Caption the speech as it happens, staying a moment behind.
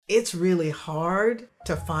It's really hard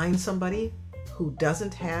to find somebody who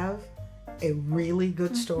doesn't have a really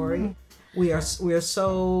good story. We are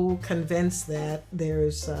so convinced that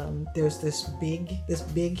there's this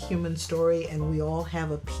big human story, and we all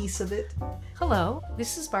have a piece of it. Hello,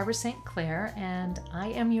 this is Barbara St. Clair, and I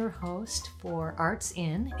am your host for Arts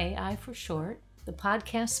In, AI for short, the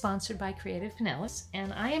podcast sponsored by Creative Pinellas.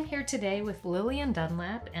 And I am here today with Lillian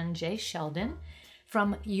Dunlap and Jay Sheldon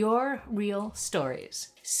from Your Real Stories.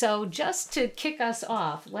 So just to kick us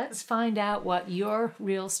off, let's find out what Your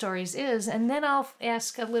Real Stories is, and then I'll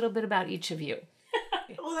ask a little bit about each of you.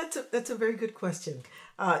 Well, that's a very good question.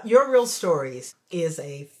 Your Real Stories is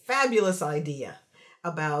a fabulous idea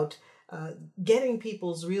about getting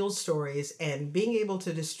people's real stories and being able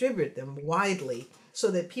to distribute them widely so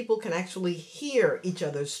that people can actually hear each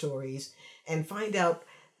other's stories and find out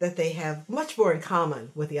that they have much more in common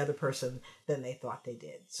with the other person than they thought they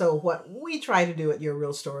did. So what we try to do at Your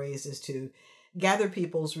Real Stories is to gather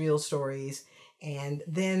people's real stories and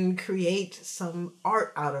then create some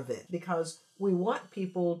art out of it, because we want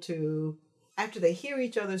people to, after they hear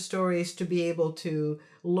each other's stories, to be able to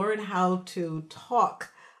learn how to talk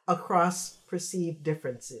across perceived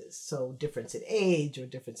differences. So difference in age or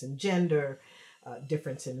difference in gender,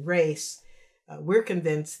 difference in race. We're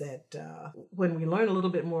convinced that when we learn a little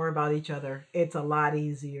bit more about each other, it's a lot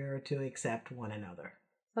easier to accept one another.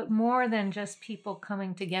 But more than just people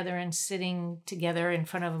coming together and sitting together in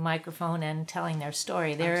front of a microphone and telling their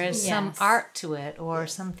story, there is some art to it, or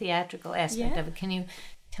some theatrical aspect of it. Can you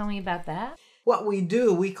tell me about that? What we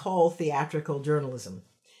do, we call theatrical journalism.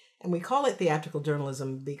 And we call it theatrical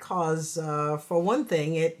journalism because, for one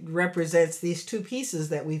thing, it represents these two pieces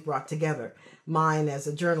that we've brought together. Mine as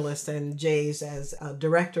a journalist and Jay's as a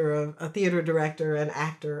theater director and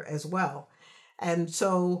actor as well. And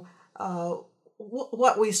so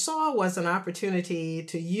what we saw was an opportunity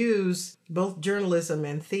to use both journalism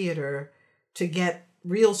and theater to get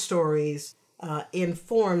real stories in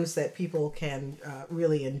forms that people can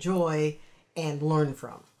really enjoy and learn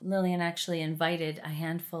from. Lillian actually invited a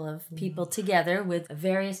handful of people together with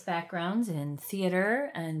various backgrounds in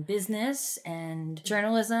theater and business and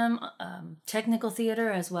journalism, technical theater,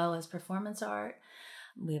 as well as performance art.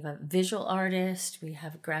 We have a visual artist, we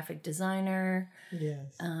have a graphic designer.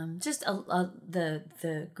 Yes.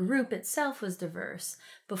 The group itself was diverse.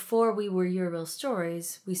 Before we were Your Real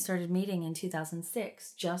Stories, we started meeting in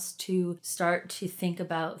 2006 just to start to think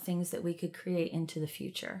about things that we could create into the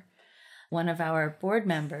future. One of our board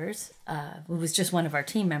members, who was just one of our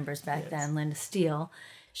team members back then, Linda Steele,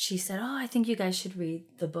 she said, I think you guys should read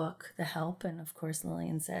the book, The Help. And of course,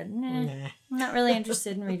 Lillian said, I'm not really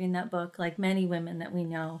interested in reading that book, like many women that we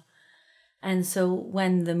know. And so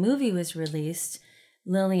when the movie was released,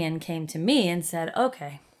 Lillian came to me and said,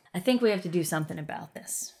 okay, I think we have to do something about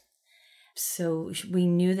this. So we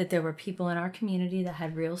knew that there were people in our community that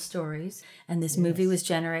had real stories, and this movie was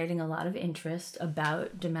generating a lot of interest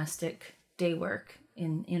about domestic day work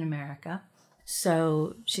in America.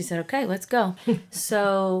 So she said, okay, let's go.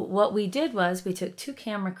 So what we did was we took 2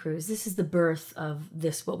 camera crews. This is the birth of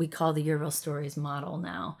this, what we call the Your Real Stories model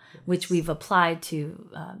now, which we've applied to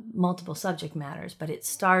multiple subject matters, but it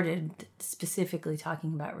started specifically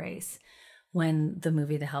talking about race when the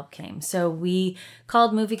movie The Help came. So we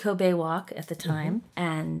called Movie Co. Baywalk at the time,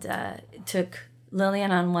 and took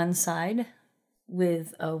Lillian on one side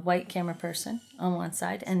with a white camera person on one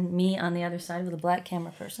side, and me on the other side with a black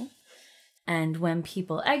camera person. And when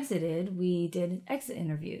people exited, we did exit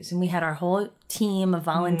interviews. And we had our whole team of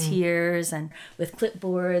volunteers and with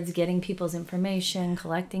clipboards, getting people's information,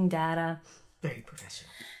 collecting data. Very professional.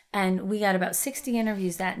 And we got about 60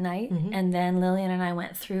 interviews that night. And then Lillian and I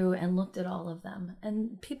went through and looked at all of them.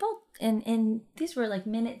 And people, in these were like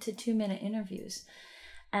 1 to 2 minute interviews.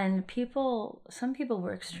 And some people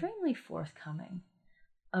were extremely forthcoming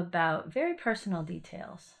about very personal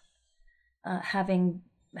details, having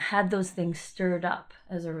had those things stirred up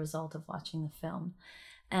as a result of watching the film.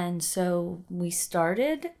 And so we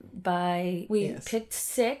started we picked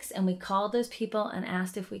 6, and we called those people and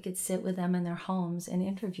asked if we could sit with them in their homes and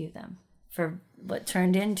interview them for what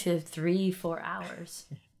turned into 3-4 hours.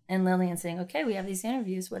 And Lillian saying, okay, we have these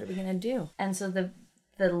interviews, what are we going to do? And so the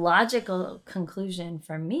logical conclusion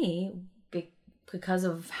for me, because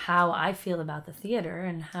of how I feel about the theater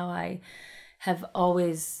and how I have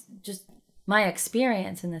always my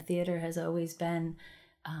experience in the theater has always been,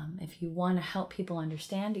 if you want to help people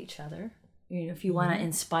understand each other, if you want to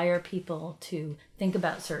inspire people to think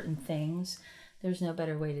about certain things, there's no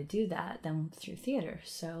better way to do that than through theater.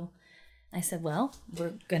 So I said, well,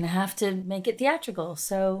 we're going to have to make it theatrical.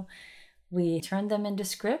 So We turned them into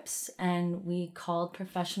scripts, and we called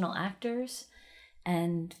professional actors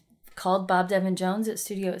and called Bob Devin Jones at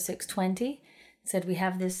Studio at 620, said, we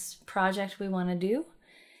have this project we want to do.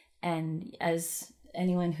 And as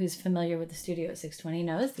anyone who's familiar with the Studio at 620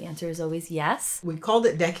 knows, the answer is always yes. We called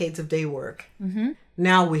it Decades of Day Work. Mm-hmm.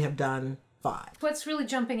 Now we have done 5. What's really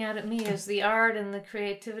jumping out at me is the art and the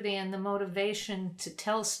creativity and the motivation to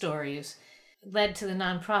tell stories led to the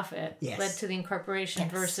nonprofit, yes. led to the incorporation,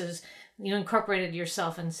 yes. versus you incorporated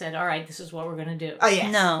yourself and said, all right, this is what we're going to do. Oh,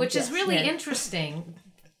 yes. No. Which yes. is really interesting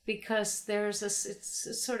because there's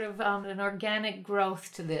it's sort of an organic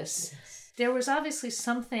growth to this. Yes. There was obviously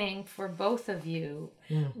something for both of you.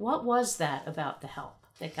 Mm. What was that about the help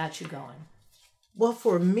that got you going? Well,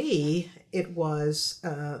 for me, it was,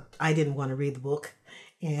 I didn't want to read the book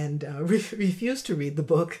and refused to read the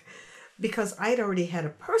book because I'd already had a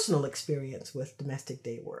personal experience with domestic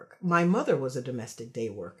day work. My mother was a domestic day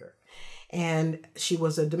worker, and she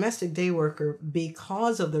was a domestic day worker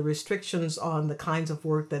because of the restrictions on the kinds of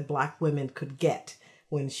work that Black women could get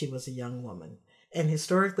when she was a young woman. And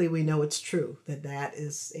historically, we know it's true that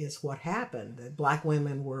is what happened, that Black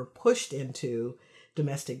women were pushed into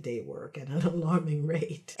domestic day work at an alarming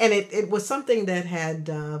rate. And it was something that had,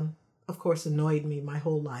 of course, annoyed me my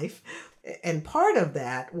whole life. And part of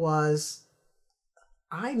that was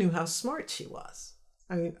I knew how smart she was.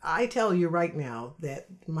 I mean, I tell you right now that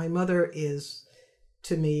my mother is,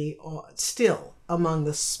 to me, still among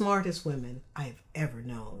the smartest women I've ever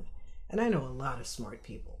known. And I know a lot of smart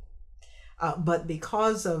people. But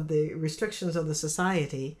because of the restrictions of the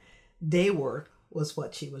society, day work was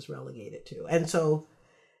what she was relegated to. And so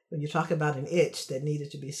when you talk about an itch that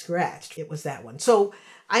needed to be scratched, it was that one. So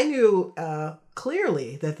I knew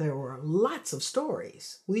clearly that there were lots of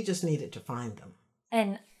stories. We just needed to find them.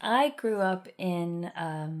 And I grew up in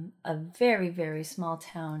a very, very small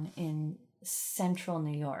town in central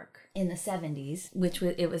New York in the 70s,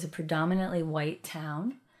 it was a predominantly white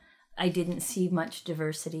town. I didn't see much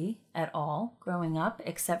diversity at all growing up,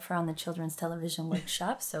 except for on the Children's Television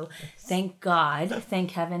Workshop. So thank God,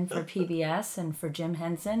 thank heaven for PBS and for Jim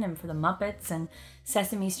Henson and for the Muppets and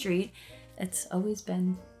Sesame Street. It's always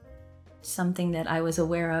been something that I was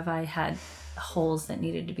aware of. I had holes that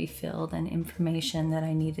needed to be filled and information that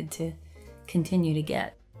I needed to continue to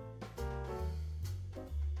get.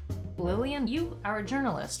 Lillian, you are a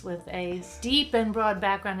journalist with a deep and broad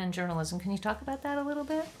background in journalism. Can you talk about that a little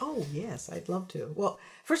bit? Oh, yes, I'd love to. Well,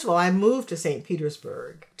 first of all, I moved to St.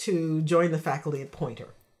 Petersburg to join the faculty at Poynter,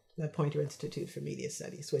 the Poynter Institute for Media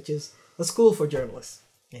Studies, which is a school for journalists,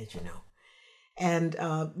 as you know. And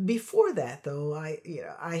before that, though,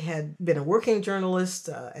 I had been a working journalist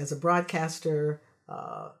as a broadcaster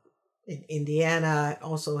in Indiana. I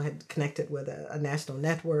also had connected with a national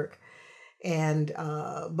network. And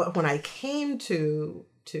but when I came to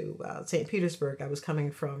St. Petersburg, I was coming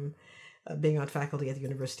from being on faculty at the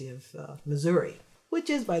University of Missouri, which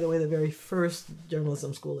is, by the way, the very first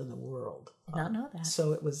journalism school in the world. Did not know that.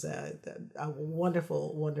 So it was a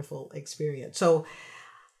wonderful, wonderful experience. So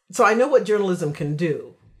I know what journalism can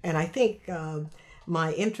do, and I think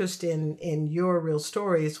my interest in your real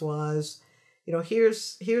stories was,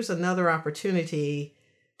 here's another opportunity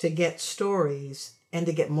to get stories. And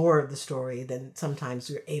to get more of the story than sometimes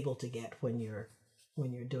you're able to get when you're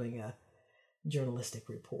doing a journalistic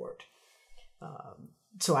report.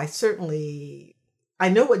 So I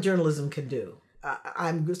know what journalism can do.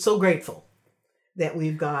 I'm so grateful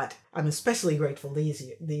that I'm especially grateful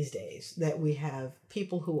these days that we have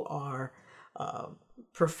people who are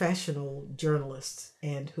professional journalists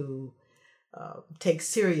and who take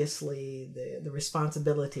seriously the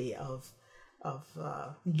responsibility of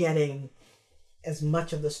getting as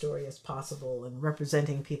much of the story as possible and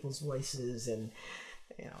representing people's voices and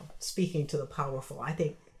speaking to the powerful. I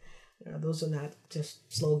think those are not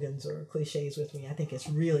just slogans or cliches with me. I think it's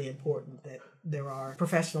really important that there are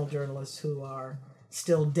professional journalists who are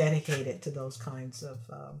still dedicated to those kinds of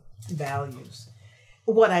values.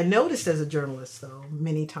 What I noticed as a journalist, though,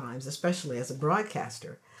 many times, especially as a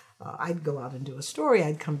broadcaster, I'd go out and do a story.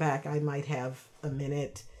 I'd come back. I might have a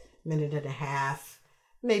minute and a half,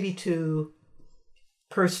 maybe 2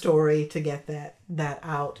 per story to get that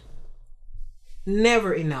out.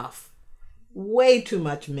 Never enough. Way too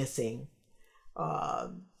much missing.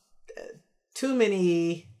 Too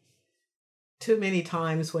many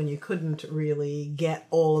times when you couldn't really get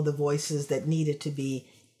all of the voices that needed to be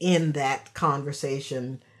in that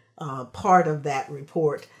conversation, part of that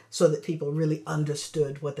report, so that people really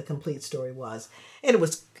understood what the complete story was. And it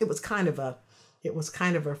was kind of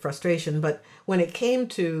a frustration. But when it came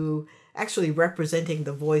to actually representing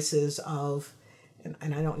the voices of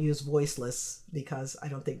and I don't use voiceless because I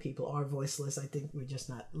don't think people are voiceless. I think we're just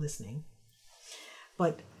not listening.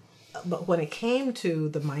 But when it came to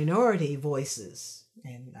the minority voices,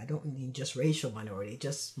 and I don't mean just racial minority,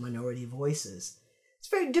 just minority voices, it's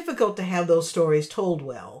very difficult to have those stories told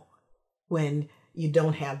well when you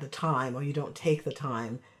don't have the time or you don't take the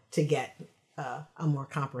time to get a more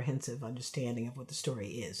comprehensive understanding of what the story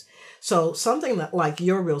is. So something like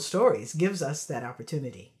Your Real Stories gives us that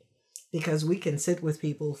opportunity, because we can sit with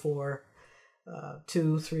people for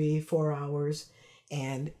 2, 3, 4 hours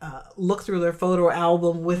and look through their photo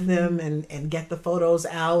album with them and get the photos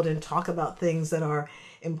out and talk about things that are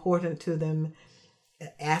important to them,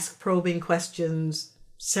 ask probing questions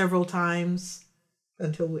several times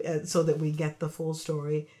until so that we get the full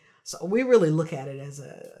story. So we really look at it as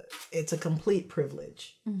it's a complete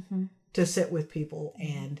privilege to sit with people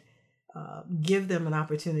and give them an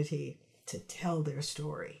opportunity to tell their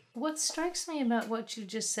story. What strikes me about what you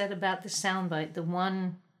just said about the soundbite, the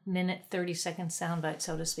 1 minute, 30-second soundbite,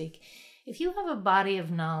 so to speak, if you have a body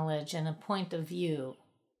of knowledge and a point of view,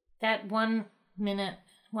 that 1 minute,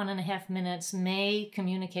 1.5 minutes may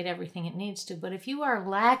communicate everything it needs to. But if you are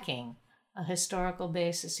lacking a historical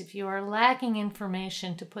basis, if you are lacking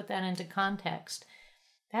information to put that into context,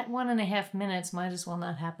 that 1.5 minutes might as well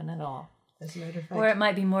not happen at all. As a matter of fact, Or it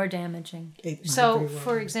might be more damaging. So,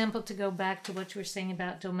 for example, to go back to what you were saying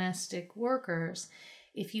about domestic workers,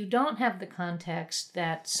 if you don't have the context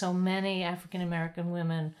that so many African American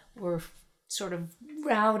women were sort of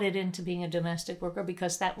routed into being a domestic worker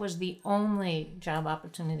because that was the only job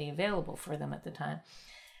opportunity available for them at the time,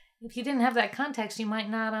 if you didn't have that context, you might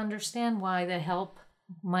not understand why the help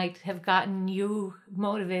might have gotten you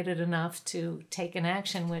motivated enough to take an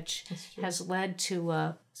action, which has led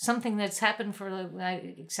to something that's happened for,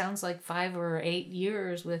 it sounds like 5 or 8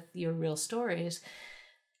 years with Your Real Stories.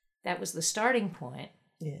 That was the starting point.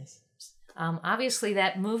 Yes. Obviously,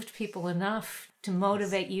 that moved people enough to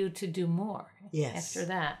motivate you to do more after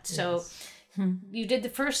that. So you did the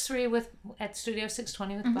first 3 at Studio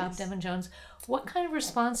 620 with Bob Devin Jones. What kind of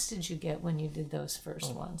response did you get when you did those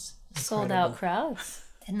first ones? Sold out crowds.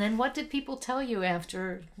 And then what did people tell you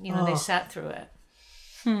after they sat through it?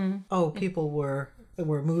 People were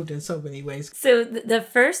moved in so many ways. So the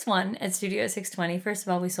first one at Studio 620, first of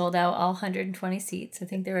all, we sold out all 120 seats. I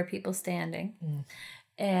think there were people standing.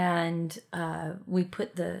 And we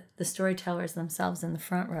put the storytellers themselves in the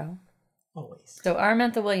front row. Always. So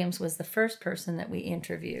Armantha Williams was the first person that we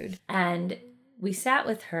interviewed. And we sat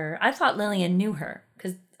with her. I thought Lillian knew her.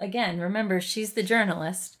 Because, again, remember, she's the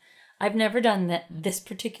journalist. I've never done this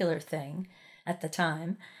particular thing at the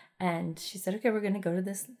time. And she said, okay, we're going to go to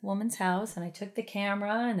this woman's house. And I took the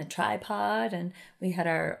camera and the tripod. And we had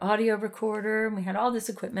our audio recorder. And we had all this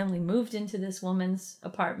equipment. We moved into this woman's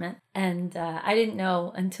apartment. And I didn't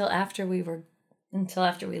know until after we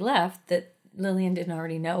left that Lillian didn't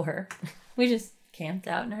already know her. We just camped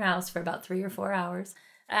out in her house for about 3 or 4 hours.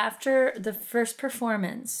 After the first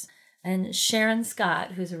performance, and Sharon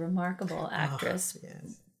Scott, who's a remarkable actress,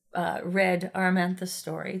 read Armantha's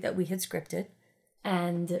story that we had scripted.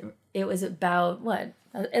 And it was about,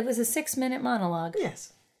 it was a 6-minute monologue.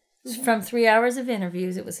 Yes. From 3 hours of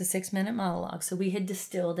interviews, it was a 6-minute monologue. So we had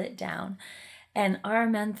distilled it down. And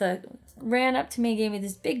Armantha ran up to me, gave me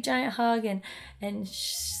this big giant hug, and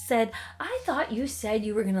said, I thought you said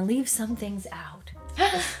you were going to leave some things out.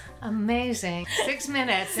 Amazing. 6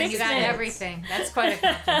 minutes and you got everything. That's quite a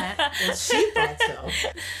compliment. Well, she thought so.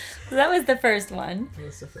 So that was the first one. That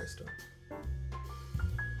was the first one.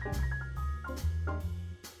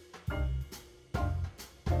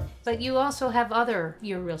 But you also have other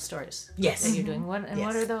Your Real Stories that you're doing. What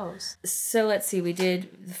are those? So let's see. We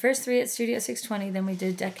did the first 3 at Studio 620. Then we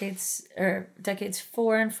did decades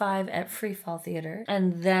 4 and 5 at Free Fall Theater.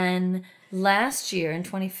 And then last year in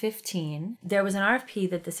 2015, there was an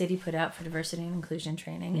RFP that the city put out for diversity and inclusion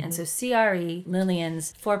training. And so CRE,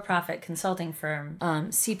 Lillian's for-profit consulting firm,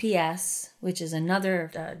 CPS, which is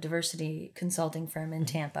another diversity consulting firm in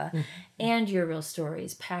Tampa, and Your Real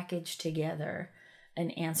Stories packaged together an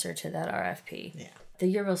answer to that RFP. Yeah. The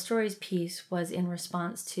Your Real Stories piece was in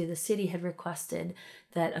response to the city had requested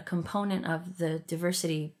that a component of the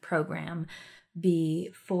diversity program be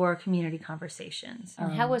for community conversations.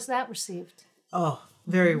 And how was that received? Oh,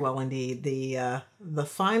 very well indeed. The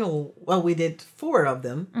final, we did 4 of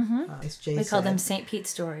them. As Jay We said. call them St. Pete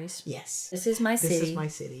Stories. Yes. This is my city. This is my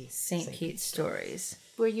city. St. Pete Stories.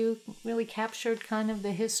 Where you really captured kind of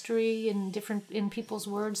the history in people's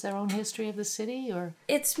words, their own history of the city, or?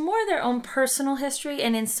 It's more their own personal history,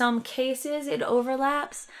 and in some cases it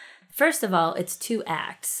overlaps. First of all, it's 2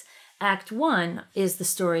 acts. Act 1 is the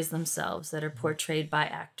stories themselves that are portrayed by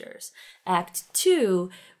actors. Act 2,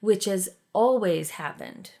 which has always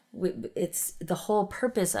happened, it's the whole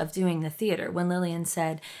purpose of doing the theater. When Lillian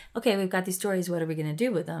said, okay, we've got these stories, what are we going to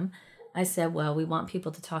do with them? I said, well, we want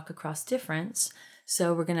people to talk across difference.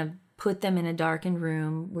 So we're going to put them in a darkened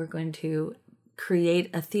room. We're going to create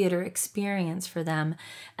a theater experience for them.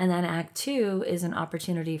 And then Act 2 is an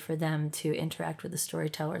opportunity for them to interact with the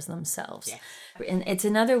storytellers themselves. Yes. And it's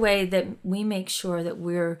another way that we make sure that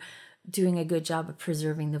we're doing a good job of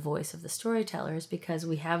preserving the voice of the storytellers, because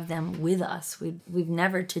we have them with us. We've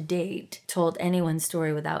never to date told anyone's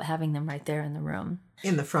story without having them right there in the room.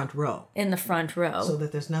 In the front row. In the front row. So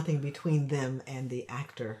that there's nothing between them and the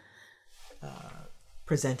actor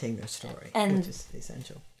presenting their story, which is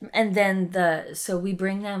essential. And then so we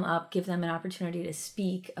bring them up, give them an opportunity to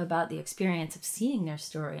speak about the experience of seeing their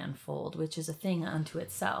story unfold, which is a thing unto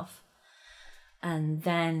itself. And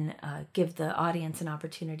then give the audience an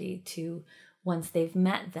opportunity to, once they've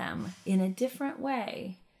met them in a different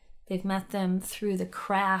way, they've met them through the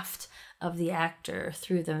craft of the actor,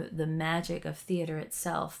 through the magic of theater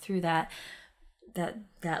itself, through that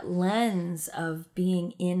lens of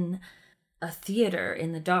being in a theater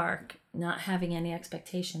in the dark, not having any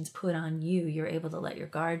expectations put on you. You're able to let your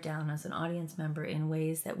guard down as an audience member in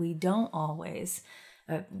ways that we don't always.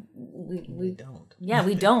 We don't. Yeah,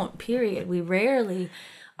 we don't, period. We rarely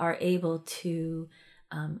are able to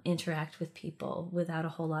interact with people without a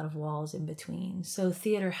whole lot of walls in between. So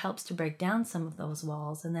theater helps to break down some of those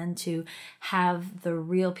walls, and then to have the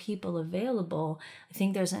real people available. I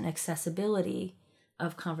think there's an accessibility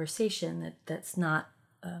of conversation that's not,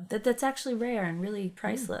 that's actually rare and really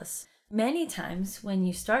priceless. Many times when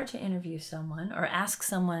you start to interview someone or ask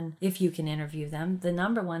someone if you can interview them, the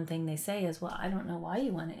number one thing they say is, well, I don't know why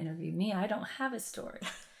you want to interview me. I don't have a story.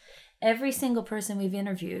 Every single person we've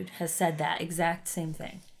interviewed has said that exact same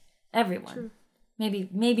thing. Everyone. True.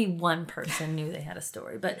 Maybe one person knew they had a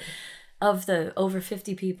story. But of the over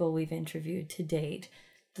 50 people we've interviewed to date,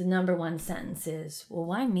 the number one sentence is, well,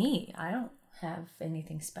 why me? I don't have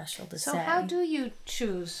anything special to say. So how do you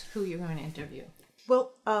choose who you're going to interview?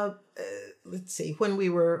 Well, let's see. When we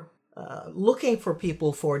were looking for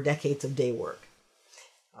people for decades of day work,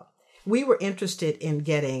 we were interested in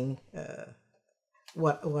getting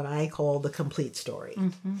what I call the complete story,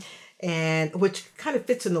 and which kind of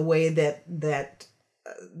fits in the way that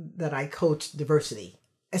I coach diversity,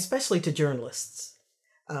 especially to journalists,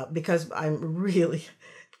 because I'm really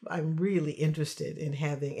interested in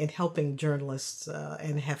helping journalists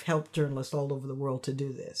and have helped journalists all over the world to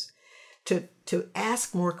do this. To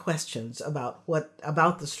ask more questions about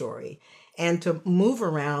the story, and to move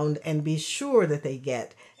around and be sure that they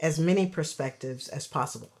get as many perspectives as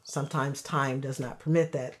possible. Sometimes time does not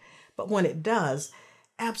permit that, but when it does,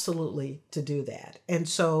 absolutely to do that. And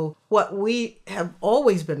so what we have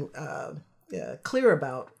always been clear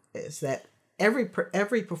about is that every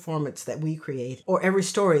performance that we create, or every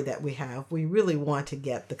story that we have, we really want to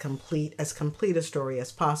get as complete a story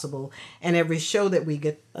as possible. And every show that we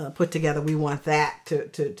get put together, we want that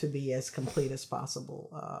to be as complete as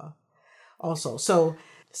possible also. So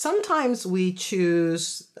sometimes we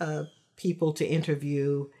choose people to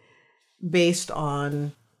interview based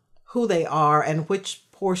on who they are and which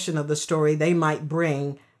portion of the story they might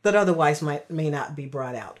bring that otherwise may not be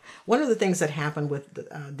brought out. One of the things that happened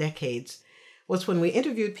with Decades was when we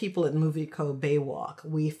interviewed people at Movico Baywalk,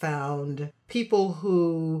 we found people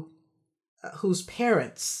whose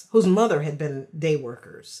mother had been day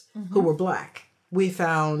workers, who were Black. We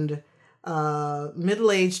found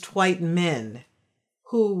middle-aged white men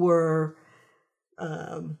who were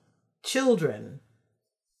children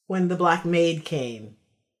when the Black maid came,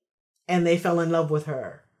 and they fell in love with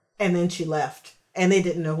her, and then she left, and they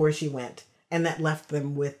didn't know where she went, and that left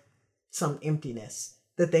them with some emptiness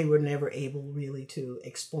that they were never able really to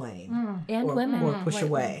explain or push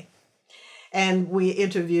away. And we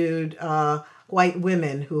interviewed white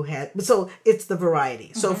women who had, so it's the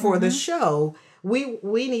variety. So for the show, we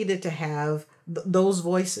needed to have those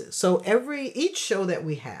voices. So each show that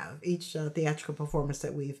we have, each theatrical performance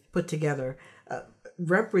that we've put together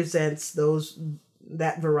represents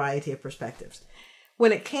that variety of perspectives.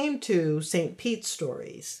 When it came to St. Pete's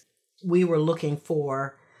Stories, we were looking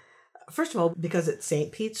for, first of all, because it's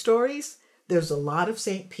St. Pete Stories, there's a lot of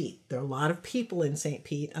St. Pete. There are a lot of people in St.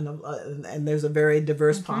 Pete, and there's a very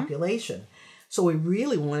diverse population. So we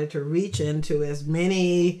really wanted to reach into as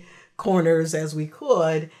many corners as we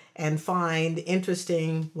could and find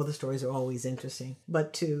interesting, well, the stories are always interesting,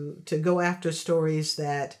 but to go after stories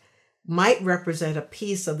that might represent a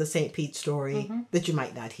piece of the St. Pete story that you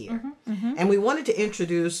might not hear. And we wanted to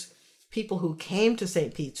introduce people who came to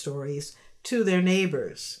St. Pete Stories to their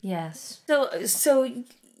neighbors. Yes. So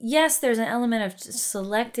yes, there's an element of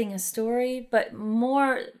selecting a story, but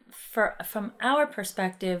more from our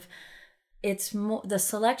perspective, it's more the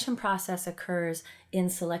selection process occurs in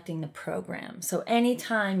selecting the program. So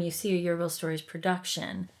anytime you see a Your Real Stories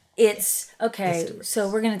production, it's okay, so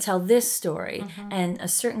we're going to tell this story, and a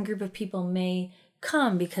certain group of people may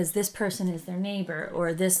come because this person is their neighbor,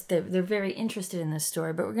 or they're very interested in this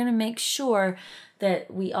story, but we're going to make sure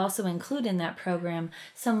that we also include in that program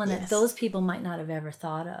someone that those people might not have ever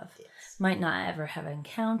thought of, might not ever have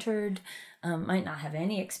encountered, might not have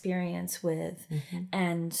any experience with.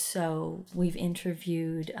 And so we've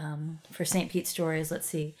interviewed for St. Pete Stories, let's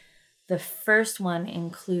see, the first one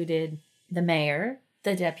included the mayor,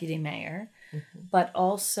 the deputy mayor, but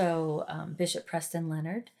also Bishop Preston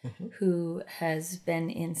Leonard, who has been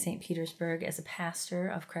in St. Petersburg as a pastor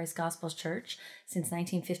of Christ Gospel Church since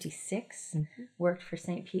 1956, worked for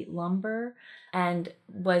St. Pete Lumber, and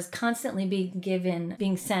was constantly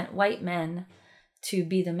being sent white men to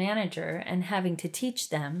be the manager and having to teach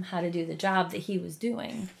them how to do the job that he was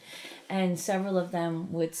doing. And several of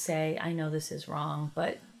them would say, I know this is wrong,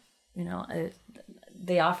 but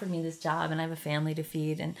they offered me this job and I have a family to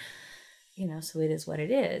feed, and so it is what it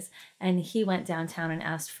is. And he went downtown and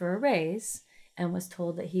asked for a raise and was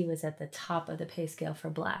told that he was at the top of the pay scale for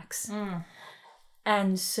blacks.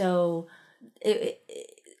 And so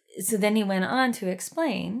so then he went on to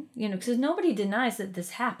explain, because nobody denies that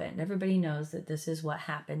this happened. Everybody knows that this is what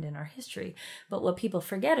happened in our history. But what people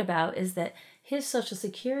forget about is that his Social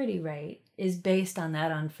Security rate is based on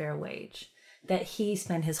that unfair wage, that he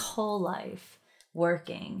spent his whole life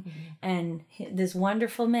working. And this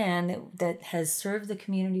wonderful man that has served the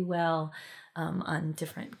community well on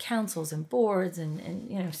different councils and boards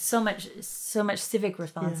and so much civic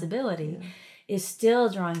responsibility is still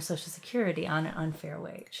drawing Social Security on an unfair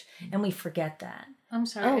wage. And we forget that. I'm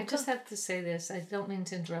sorry, I just have to say this. I don't mean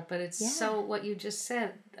to interrupt, but it's so what you just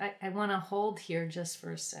said. I want to hold here just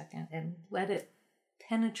for a second and let it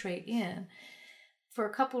penetrate in for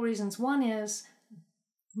a couple reasons. One is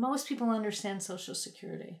most people understand Social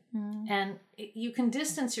Security, and you can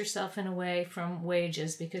distance yourself in a way from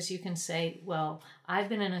wages because you can say, well, I've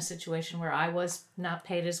been in a situation where I was not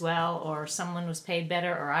paid as well, or someone was paid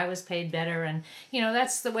better, or I was paid better, and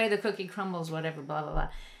that's the way the cookie crumbles, whatever, blah, blah, blah.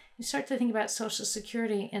 You start to think about Social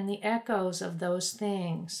Security and the echoes of those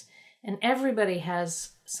things, and everybody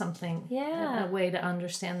has something, a way to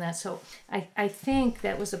understand that. So I think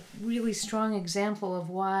that was a really strong example of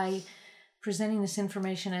why presenting this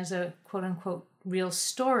information as a quote-unquote real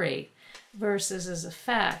story versus as a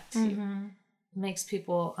fact makes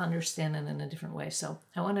people understand it in a different way. So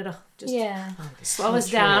I wanted to just slow us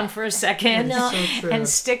down for a second and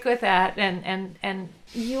stick with that. And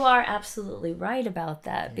you are absolutely right about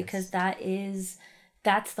that, because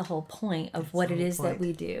that's the whole point of what it is that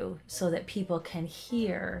we do, so that people can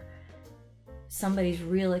hear somebody's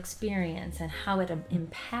real experience and how it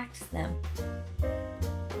impacts them.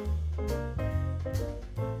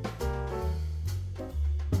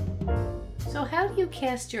 So how do you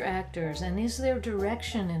cast your actors, and is there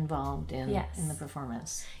direction involved in the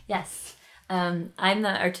performance? Yes. I'm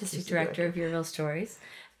the artistic director of Your Real Stories,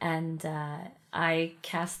 and I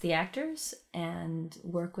cast the actors and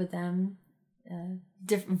work with them,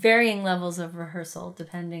 varying levels of rehearsal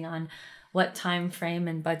depending on what time frame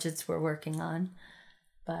and budgets we're working on.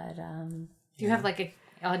 But do you have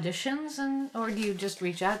auditions, or do you just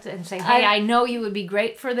reach out and say, hey, I know you would be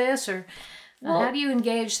great for this, or... how do you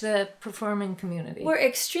engage the performing community? We're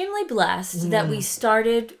extremely blessed that we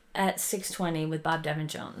started at 620 with Bob Devin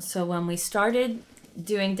Jones. So when we started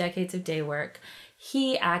doing Decades of Day Work,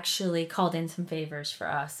 he actually called in some favors for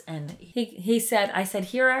us. And he said, I said,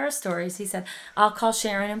 here are our stories. He said, I'll call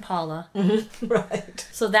Sharon and Paula. Right.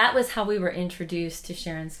 So that was how we were introduced to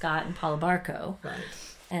Sharon Scott and Paula Barco. Right.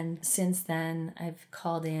 And since then, I've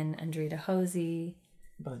called in Andrita Hosey,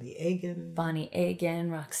 Bonnie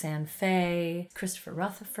Egan, Roxanne Fay, Christopher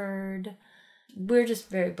Rutherford. We're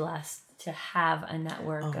just very blessed to have a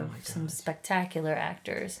network of some spectacular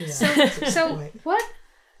actors. Yeah. So what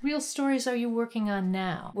real stories are you working on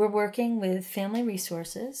now? We're working with Family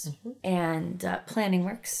Resources and Planning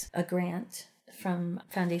Works, a grant from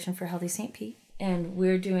Foundation for Healthy St. Pete. And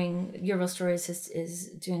we're doing, Your Real Stories is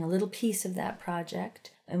doing a little piece of that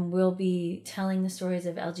project. And we'll be telling the stories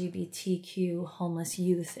of LGBTQ homeless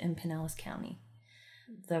youth in Pinellas County.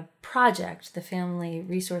 The project, the Family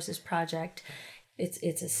Resources Project,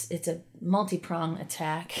 it's a multi-prong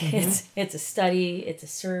attack. It's a study, it's a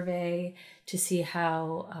survey to see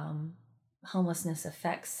how homelessness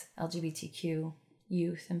affects LGBTQ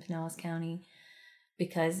youth in Pinellas County,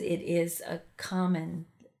 because it is a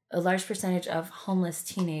large percentage of homeless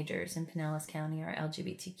teenagers in Pinellas County are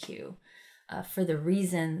LGBTQ, for the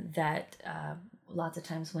reason that lots of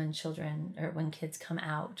times when kids come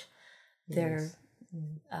out, they're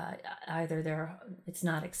either it's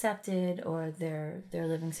not accepted, or their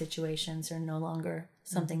living situations are no longer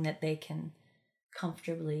something that they can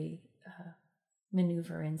comfortably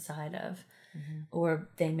maneuver inside of, or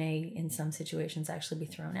they may in some situations actually be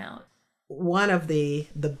thrown out. One of the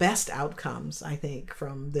best outcomes, I think,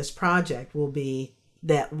 from this project will be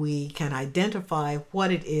that we can identify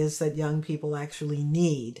what it is that young people actually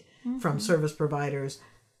need from service providers,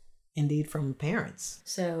 indeed from parents.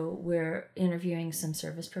 So we're interviewing some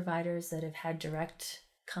service providers that have had direct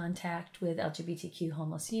contact with LGBTQ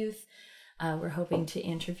homeless youth. We're hoping to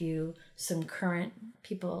interview some current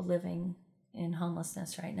people living in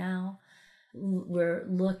homelessness right now. We're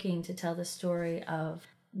looking to tell the story of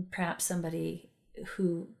perhaps somebody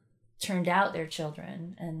who turned out their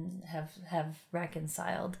children and have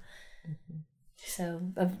reconciled. So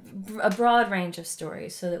a broad range of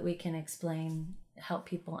stories so that we can help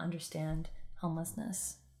people understand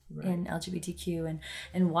homelessness in LGBTQ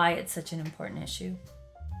and why it's such an important issue.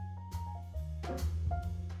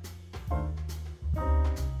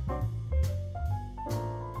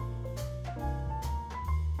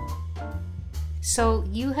 So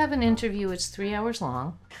you have an interview, it's 3 hours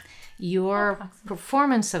long. Your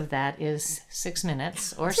performance of that is 6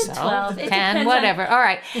 minutes or so, 12. 10, whatever. All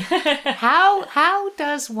right. How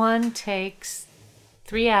does one take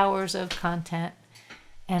 3 hours of content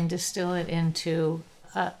and distill it into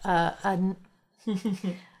a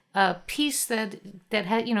piece that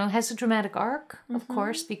has a dramatic arc, of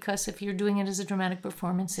course, because if you're doing it as a dramatic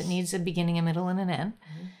performance, it needs a beginning, a middle, and an end.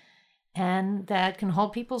 And that can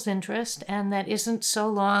hold people's interest, and that isn't so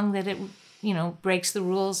long that it breaks the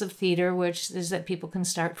rules of theater, which is that people can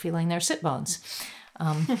start feeling their sit bones.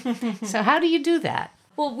 So how do you do that?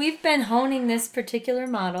 Well, we've been honing this particular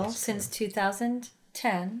model since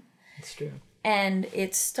 2010. That's true. And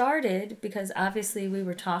it started because obviously we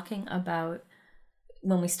were talking about,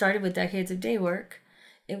 when we started with Decades of Day Work,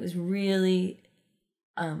 it was really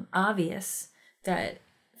obvious that,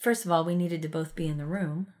 first of all, we needed to both be in the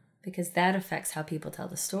room, because that affects how people tell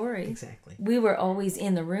the story. Exactly. We were always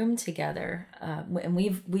in the room together, and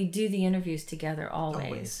we do the interviews together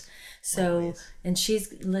always. So always. And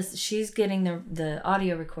she's getting the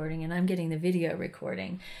audio recording, and I'm getting the video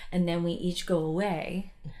recording, and then we each go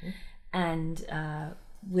away. And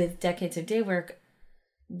with Decades of Day Work,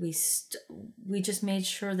 we just made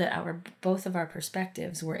sure that both of our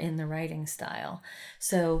perspectives were in the writing style.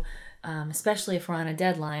 So. Especially if we're on a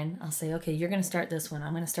deadline, I'll say, okay, you're going to start this one,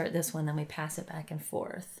 I'm going to start this one, then we pass it back and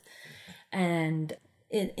forth. And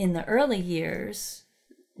in the early years,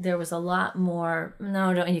 there was a lot more,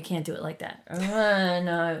 you can't do it like that.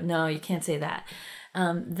 No, you can't say that.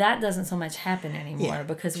 That doesn't so much happen anymore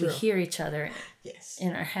because we hear each other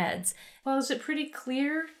in our heads. Well, is it pretty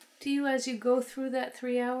clear to you as you go through that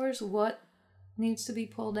 3 hours what needs to be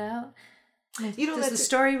pulled out? Does the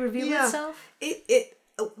story reveal itself?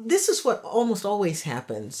 This is what almost always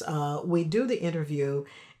happens. We do the interview,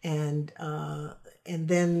 and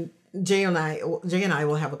then Jay and I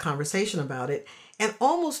will have a conversation about it. And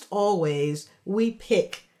almost always we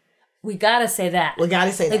pick. We gotta say that. We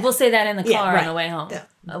gotta say that. We'll say that in the car on the way home. Yeah.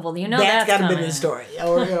 Well, that's gotta be in the story.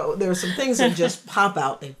 Or there are some things that just pop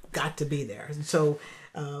out. They've got to be there. And so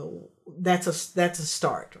that's a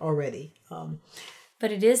start already.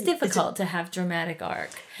 But it is difficult to have dramatic arc.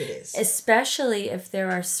 It is. Especially if there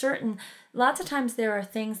are lots of times there are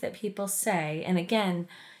things that people say, and again,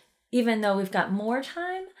 even though we've got more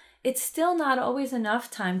time, it's still not always enough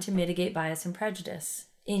time to mitigate bias and prejudice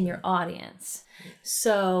in your audience.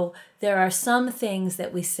 So there are some things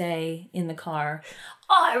that we say in the car,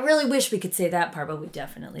 I really wish we could say that part, but we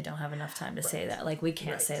definitely don't have enough time to say that. Like, we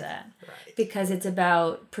can't say that. Right. Because it's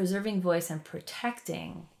about preserving voice and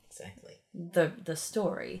protecting the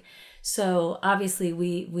story. So obviously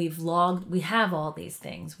we have all these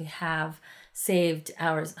things. We have saved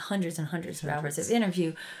hundreds and hundreds of hours of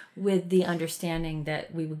interview with the understanding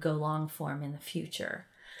that we would go long form in the future.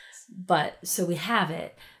 But so we have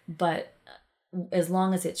it, but as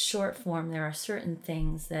long as it's short form, there are certain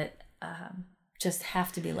things that just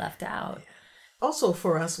have to be left out. Also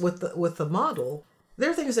for us with the model, there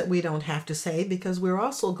are things that we don't have to say because we're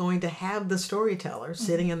also going to have the storyteller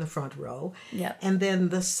sitting in the front row. Yep. And then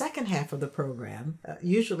the second half of the program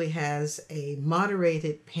usually has a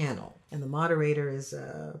moderated panel. And the moderator is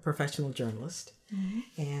a professional journalist.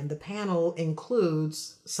 And the panel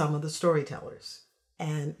includes some of the storytellers.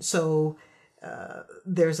 And so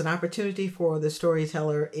there's an opportunity for the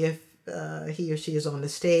storyteller, if he or she is on the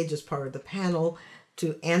stage as part of the panel,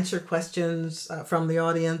 to answer questions from the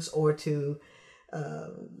audience, or to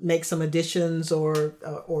make some additions or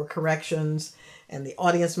corrections, and the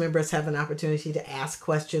audience members have an opportunity to ask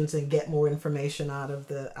questions and get more information out of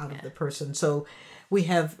the person. So we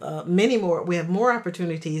have more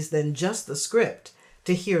opportunities than just the script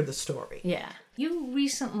to hear the story. Yeah. You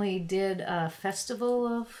recently did a festival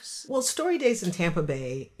of... Well, Story Days in Tampa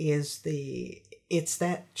Bay it's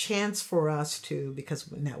that chance for us to,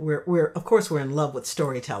 because now we're of course we're in love with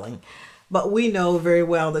storytelling, but we know very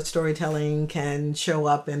well that storytelling can show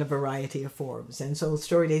up in a variety of forms. And so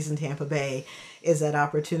Story Days in Tampa Bay is that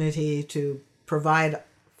opportunity to provide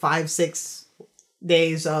 5-6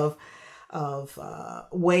 days of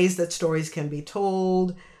ways that stories can be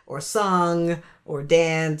told or sung or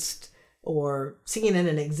danced or seen in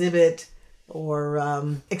an exhibit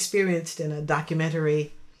or experienced in a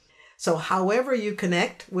documentary. So however you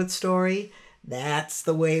connect with story, that's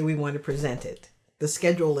the way we want to present it. The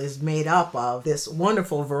schedule is made up of this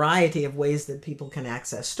wonderful variety of ways that people can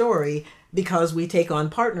access story, because we take on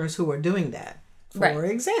partners who are doing that. For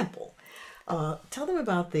example, tell them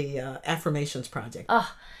about the Affirmations Project.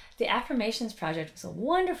 The Affirmations Project was a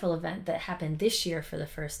wonderful event that happened this year for the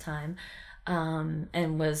first time,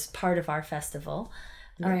 and was part of our festival.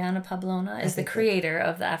 Ariana Pablona is the creator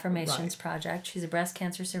of the Affirmations Project. She's a breast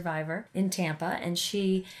cancer survivor in Tampa, and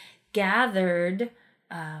she gathered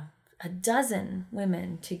a dozen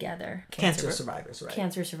women together. Cancer survivors, right?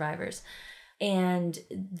 Cancer survivors. And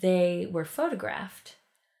they were photographed.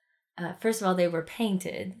 First of all, they were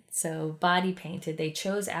painted, so body painted. They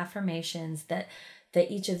chose affirmations that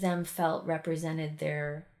each of them felt represented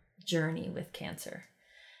their journey with cancer.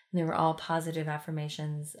 And they were all positive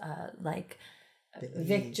affirmations, like believe.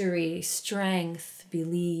 Victory, strength,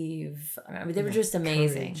 believe. I mean, they were just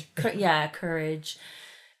amazing. Courage,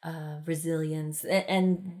 resilience.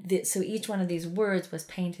 So each one of these words was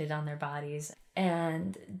painted on their bodies.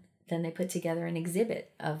 And then they put together an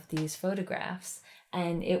exhibit of these photographs.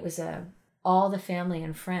 And it was all the family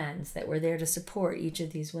and friends that were there to support each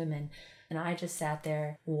of these women. And I just sat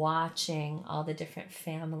there watching all the different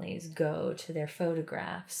families go to their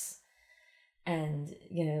photographs. And,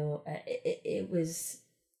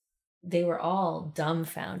 they were all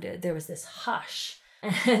dumbfounded. There was this hush.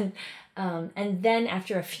 And then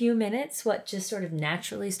after a few minutes, what just sort of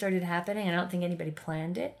naturally started happening, I don't think anybody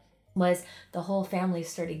planned it, was the whole family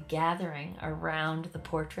started gathering around the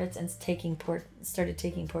portraits and started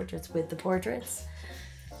taking portraits with the portraits.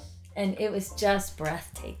 And it was just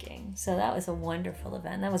breathtaking. So that was a wonderful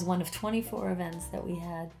event. That was one of 24 events that we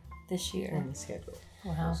had this year. On the schedule.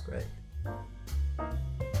 Wow. That was great.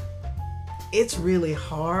 It's really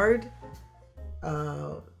hard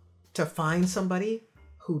to find somebody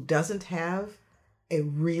who doesn't have a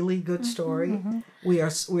really good story. Mm-hmm. We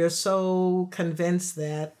are so convinced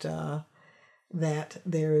that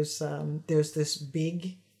there's this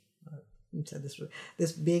big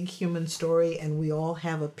human story, and we all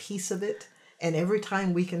have a piece of it. And every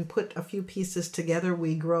time we can put a few pieces together,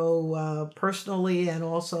 we grow personally, and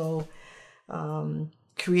also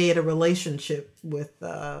create a relationship with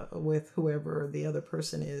whoever the other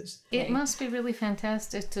person is. It must be really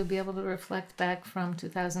fantastic to be able to reflect back from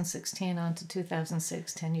 2016 on to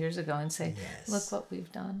 2006, 10 years ago, and say, yes, look what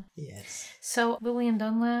we've done. Yes. So Lillian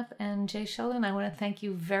Dunlap and Jay Sheldon, I want to thank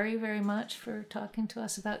you very, very much for talking to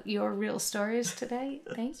us about your real stories today.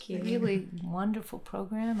 Thank you. Really wonderful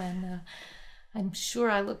program, and I'm sure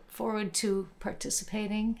I look forward to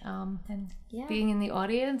participating and being in the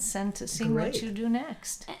audience and to seeing what you do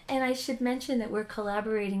next. And I should mention that we're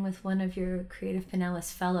collaborating with one of your Creative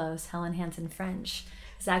Pinellas fellows, Helen Hansen French,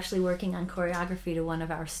 is actually working on choreography to one of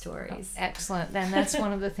our stories. Oh, excellent. And that's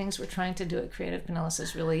one of the things we're trying to do at Creative Pinellas,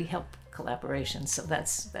 is really help collaboration. So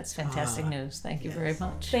that's fantastic news. Thank you very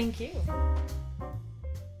much. Thank you.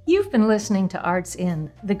 You've been listening to Arts In,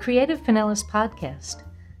 the Creative Pinellas podcast.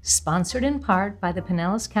 Sponsored in part by the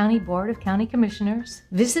Pinellas County Board of County Commissioners,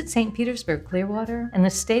 Visit St. Petersburg Clearwater, and the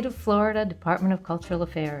State of Florida Department of Cultural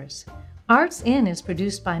Affairs. Arts In is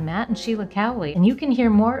produced by Matt and Sheila Cowley, and you can hear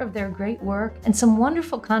more of their great work and some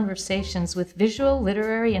wonderful conversations with visual,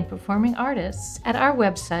 literary, and performing artists at our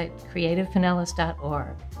website,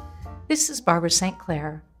 creativepinellas.org. This is Barbara St.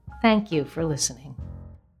 Clair. Thank you for listening.